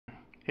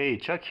Hey,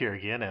 Chuck here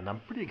again, and I'm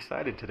pretty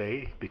excited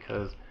today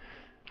because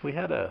we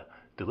had a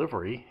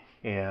delivery,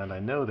 and I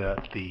know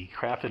that the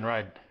Craft and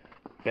Ride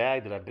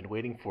bag that I've been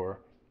waiting for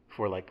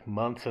like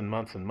months and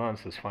months and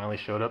months has finally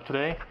showed up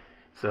today.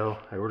 So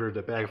I ordered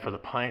a bag for the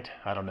pint,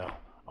 I don't know,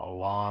 a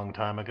long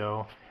time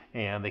ago,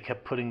 and they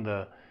kept putting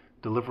the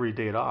delivery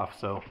date off.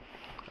 So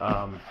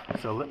let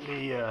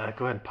me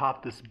go ahead and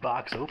pop this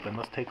box open.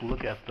 Let's take a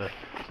look at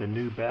the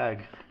new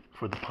bag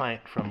for the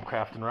pint from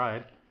Craft and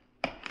Ride.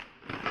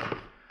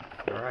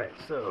 Alright,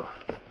 so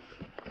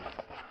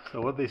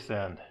what'd they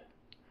send?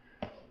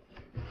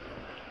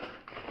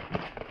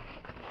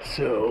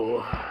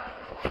 So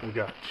we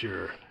got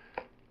your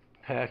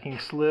packing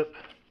slip.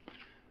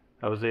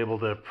 I was able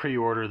to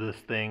pre-order this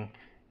thing,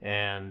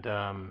 and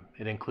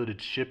it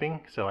included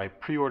shipping. So I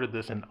pre-ordered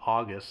this in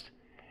August,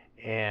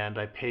 and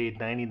I paid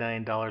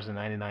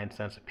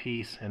 $99.99 a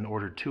piece and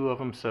ordered 2 of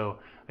them. So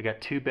I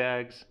got 2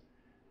 bags.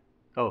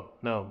 Oh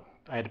no,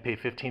 I had to pay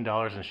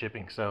 $15 in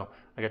shipping. So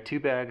I got 2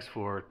 bags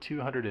for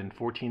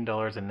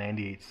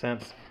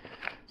 $214.98.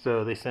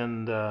 So they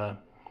send a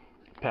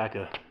pack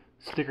of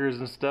stickers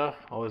and stuff.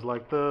 Always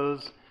like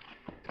those.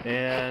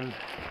 And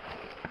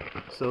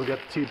so we got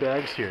the 2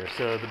 bags here.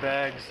 So the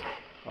bags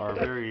are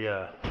very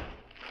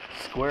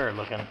square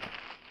looking.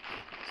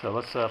 So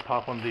let's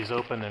pop one of these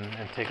open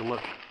and take a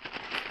look.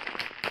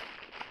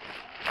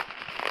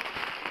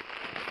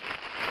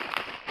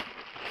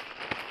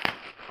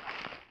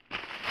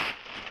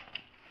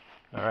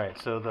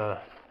 Alright, so the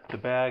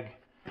bag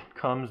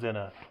comes in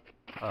a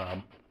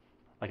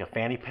like a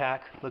fanny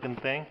pack looking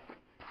thing,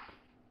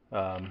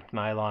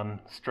 nylon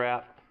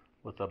strap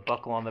with a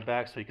buckle on the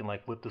back, so you can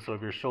like whip this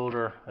over your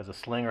shoulder as a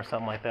sling or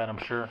something like that, I'm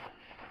sure.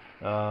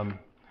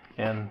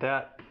 And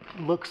that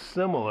looks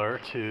similar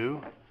to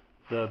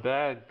the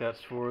bag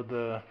that's for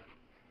the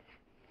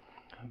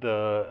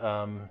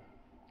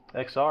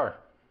XR.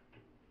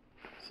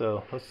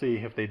 So let's see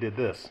if they did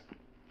this.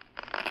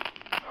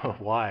 Oh,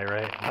 why,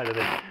 right? Why do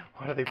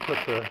they put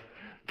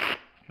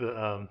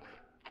the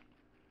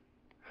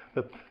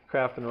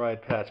Craft and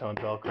Ride patch on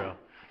Velcro?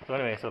 So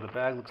anyway, so the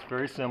bag looks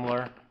very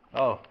similar.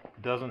 Oh,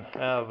 it doesn't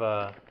have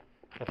I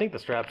think the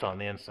strap's on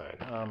the inside.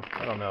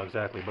 I don't know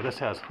exactly, but this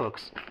has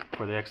hooks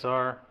for the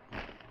XR.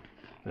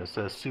 And it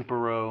says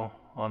Superow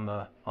on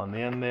the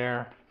end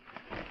there.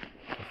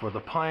 For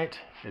the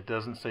pint, it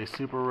doesn't say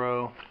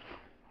Superow.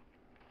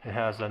 It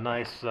has a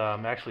nice,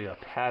 actually a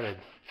padded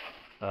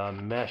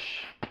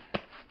mesh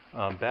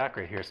back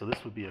right here, so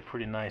this would be a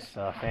pretty nice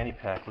fanny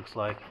pack, looks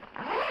like.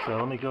 So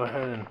let me go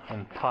ahead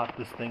and pop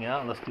this thing out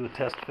and let's do a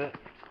test fit.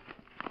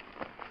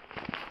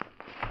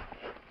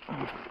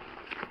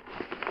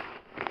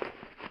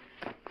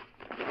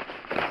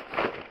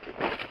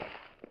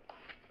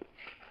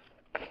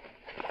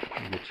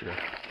 Get your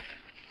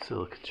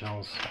silica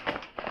gels.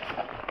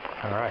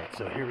 Alright,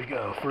 so here we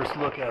go. First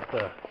look at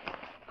the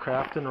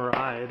Craft and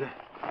Ride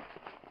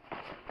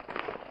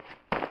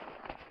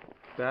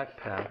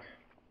backpack.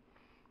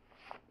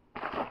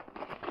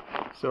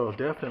 So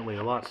definitely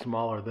a lot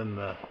smaller than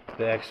the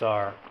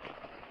XR.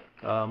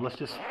 Let's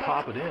just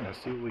pop it in and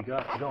see what we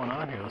got going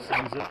on here. Let's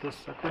unzip this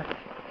sucker.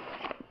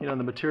 You know,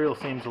 the material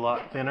seems a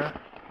lot thinner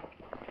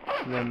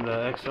than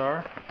the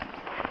XR,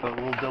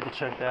 but we'll double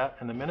check that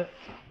in a minute.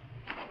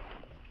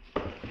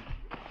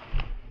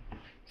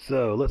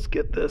 So let's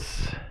get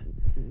this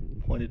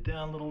pointed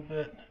down a little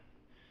bit.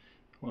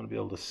 I want to be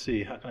able to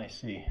see. How can I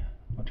see?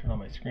 I'll turn on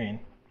my screen.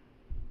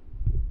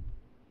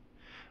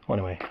 Well,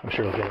 anyway, I'm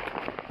sure we'll get it.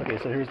 Okay,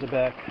 so here's the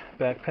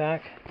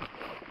backpack.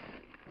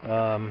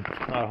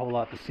 Not a whole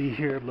lot to see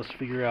here, but let's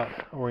figure out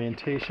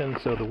orientation.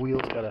 So the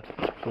wheel's got to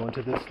go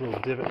into this little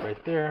divot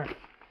right there.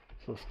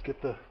 So let's get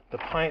the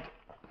pint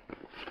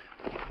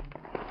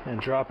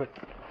and drop it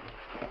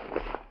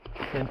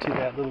into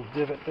that little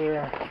divot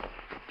there.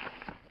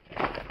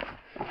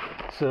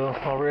 So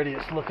already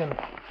it's looking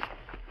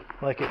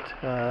like it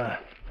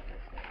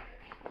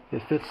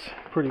fits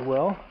pretty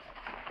well.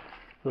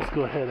 Let's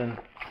go ahead and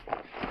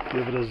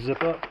give it a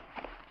zip up.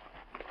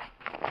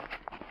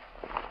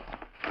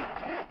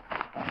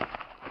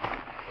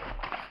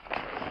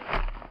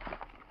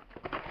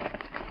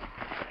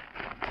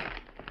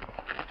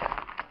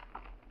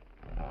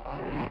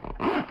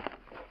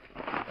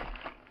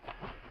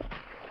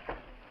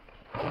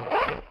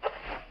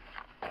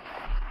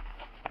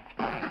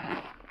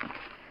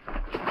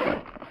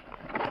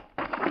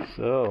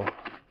 So,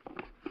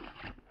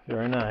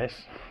 very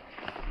nice.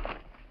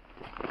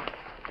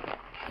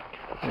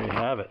 There you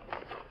have it.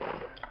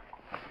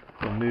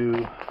 The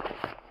new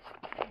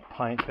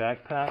pint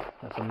backpack.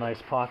 That's some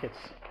nice pockets.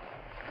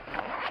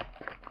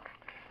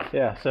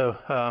 Yeah, so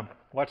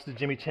watch the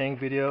Jimmy Chang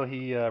video.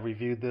 He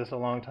reviewed this a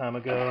long time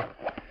ago.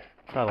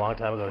 Not a long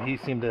time ago. He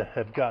seemed to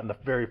have gotten the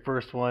very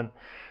first one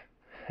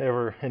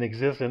ever in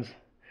existence.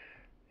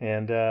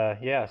 And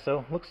yeah,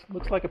 so looks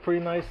like a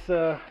pretty nice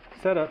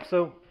setup.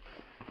 So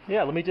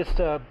yeah, let me just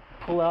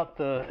pull out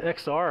the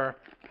XR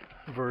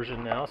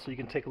version now so you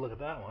can take a look at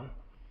that one.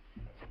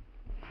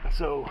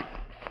 So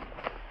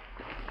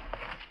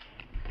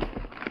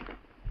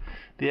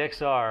the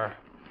XR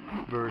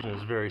version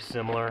is very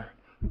similar.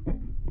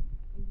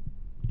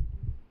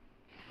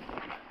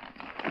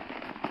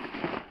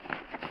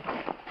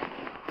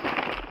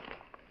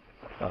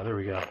 Oh, there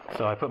we go.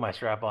 So I put my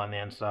strap on the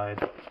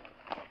inside,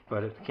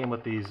 but it came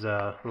with these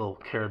little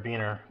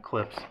carabiner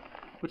clips,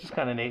 which is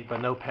kind of neat,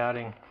 but no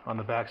padding on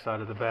the back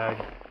side of the bag.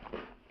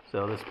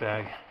 So this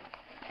bag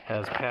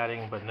has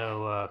padding but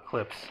no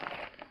clips.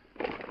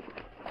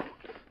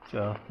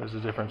 So there's a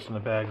difference in the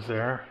bags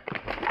there.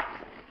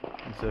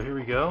 And so here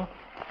we go.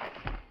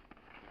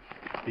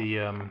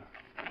 The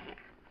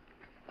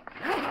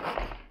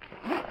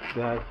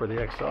bag for the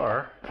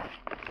XR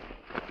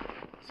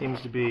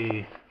seems to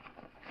be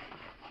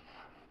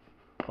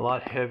a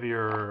lot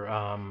heavier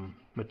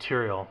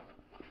material.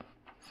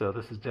 So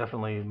this is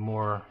definitely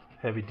more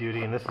heavy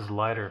duty, and this is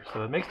lighter.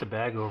 So it makes the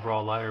bag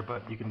overall lighter,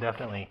 but you can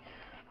definitely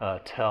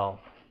tell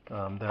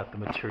that the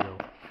material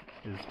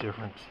is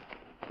different.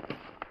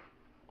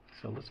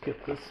 So let's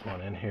get this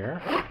one in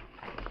here.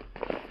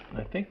 And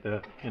I think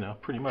that, you know,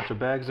 pretty much a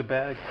bag's a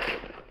bag.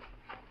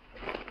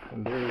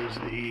 And there's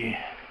the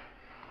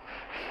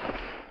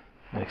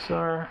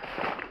XR.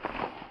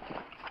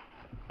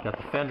 Got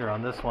the fender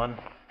on this one.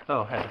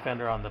 Oh, had the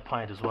fender on the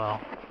Pint as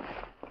well.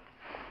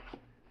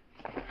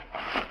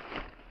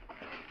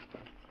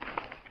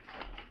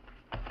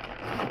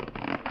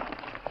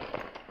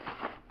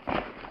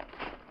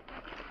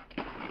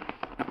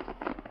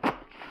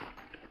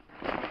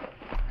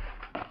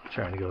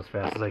 Trying to go as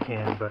fast as I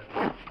can, but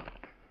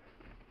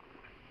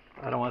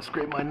I don't want to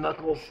scrape my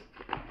knuckles.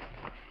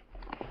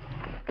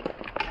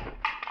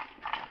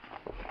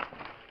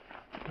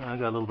 I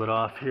got a little bit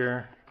off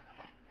here.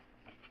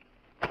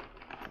 You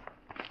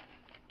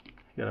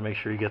got to make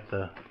sure you get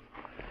the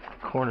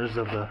corners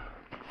of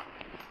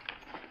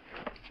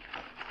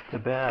the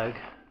bag.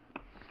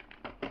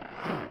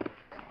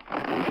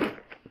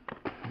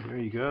 There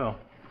you go.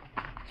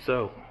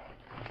 So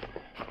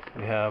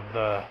we have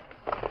the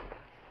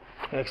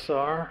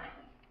XR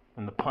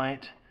and the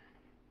Pint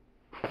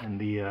and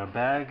the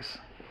bags,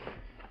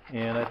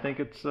 and I think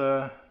it's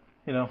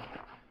you know,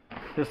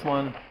 this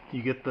one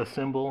you get the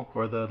symbol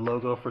or the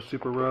logo for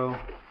Superow.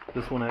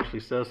 This one actually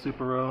says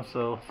Superow.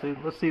 So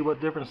let's see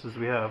what differences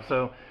we have.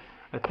 So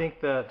I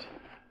think that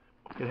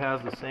it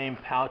has the same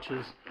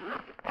pouches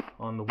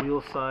on the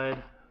wheel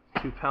side,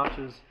 2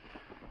 pouches,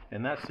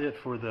 and that's it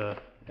for the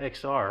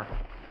XR.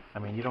 I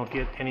mean, you don't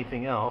get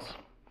anything else,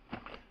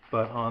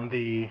 but on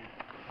the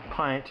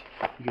Pint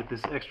you get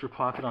this extra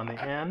pocket on the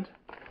end,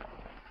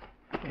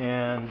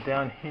 and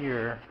down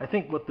here I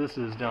think what this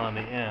is down on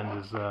the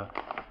end is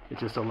it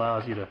just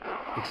allows you to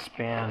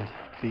expand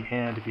the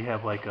end if you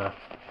have like a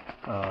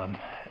I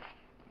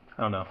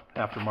don't know,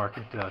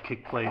 aftermarket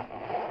kick plate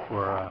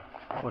or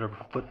whatever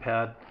foot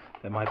pad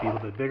that might be a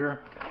little bit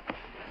bigger,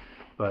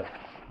 but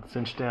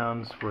cinch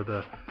downs for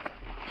the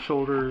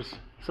shoulders.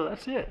 So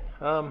that's it.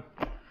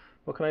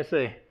 What can I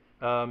say?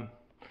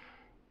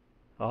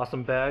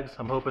 Awesome bags.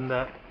 I'm hoping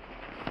that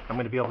I'm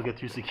going to be able to get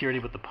through security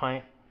with the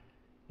Pint.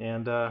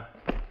 And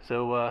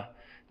so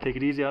take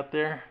it easy out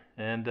there,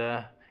 and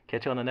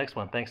catch you on the next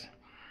one. Thanks.